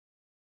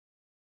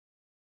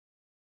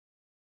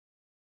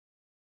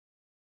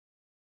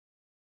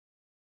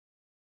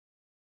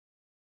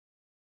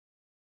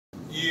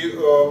И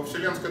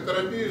Вселенская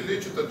терапия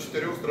лечит от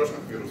 4 страшных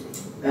вирусов.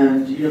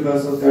 And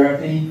universal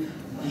therapy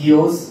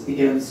heals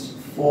against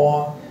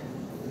 4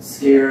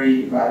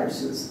 scary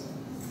viruses.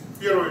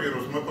 Первый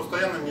вирус. Мы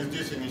постоянно не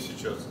здесь и не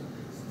сейчас.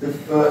 The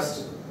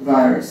first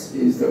virus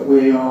is that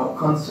we are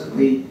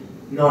constantly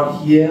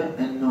not here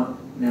and not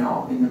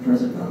now in the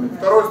present moment.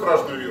 Второй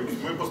страшный вирус.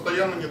 Мы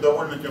постоянно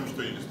недовольны тем,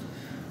 что есть.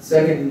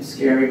 Second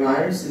scary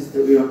virus is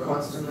that we are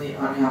constantly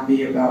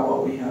unhappy about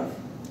what we have.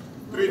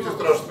 Третий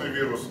страшный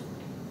вирус.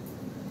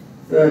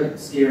 Third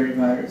scary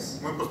virus.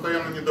 Мы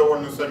постоянно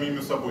недовольны самими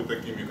собой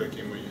такими,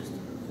 какие мы есть.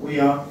 We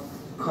are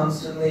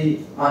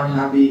constantly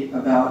unhappy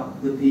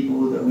about the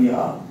people that we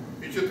are.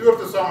 И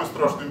четвертый, самый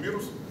страшный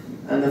вирус.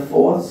 And the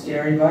fourth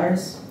scary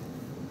virus.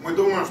 Мы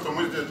думаем, что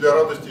мы здесь для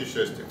радости и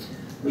счастья.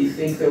 We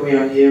think that we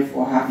are here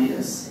for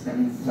happiness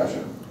and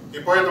pleasure. И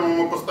поэтому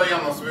мы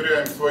постоянно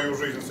сверяем свою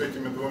жизнь с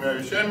этими двумя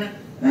вещами.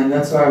 And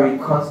that's why we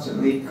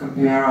constantly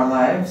compare our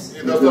lives.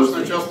 И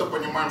достаточно часто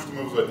понимаем, что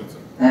мы в заднице.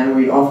 And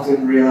we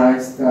often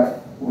realize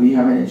that we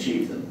haven't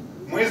achieved them.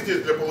 Мы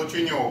здесь для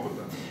получения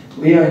опыта.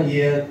 We are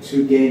here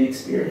to gain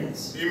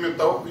experience.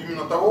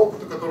 Именно того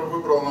опыта, который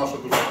выбрала наша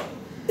душа.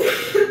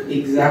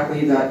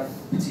 Exactly that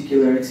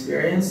particular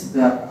experience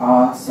that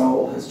our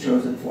soul has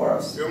chosen for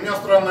us. И у меня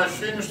странное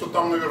ощущение, что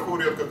там наверху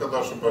редко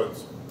когда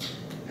ошибаются.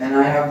 And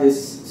I have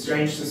this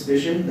strange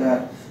suspicion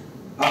that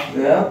up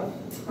there,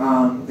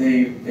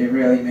 they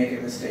rarely make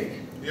a mistake.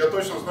 Я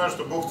точно знаю,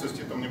 что Бог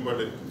циститом не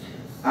болеет.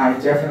 I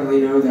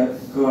definitely know that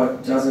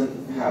God doesn't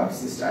have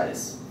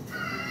cystitis.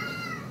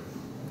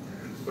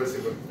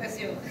 Спасибо.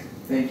 Спасибо.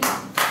 Thank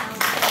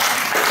you.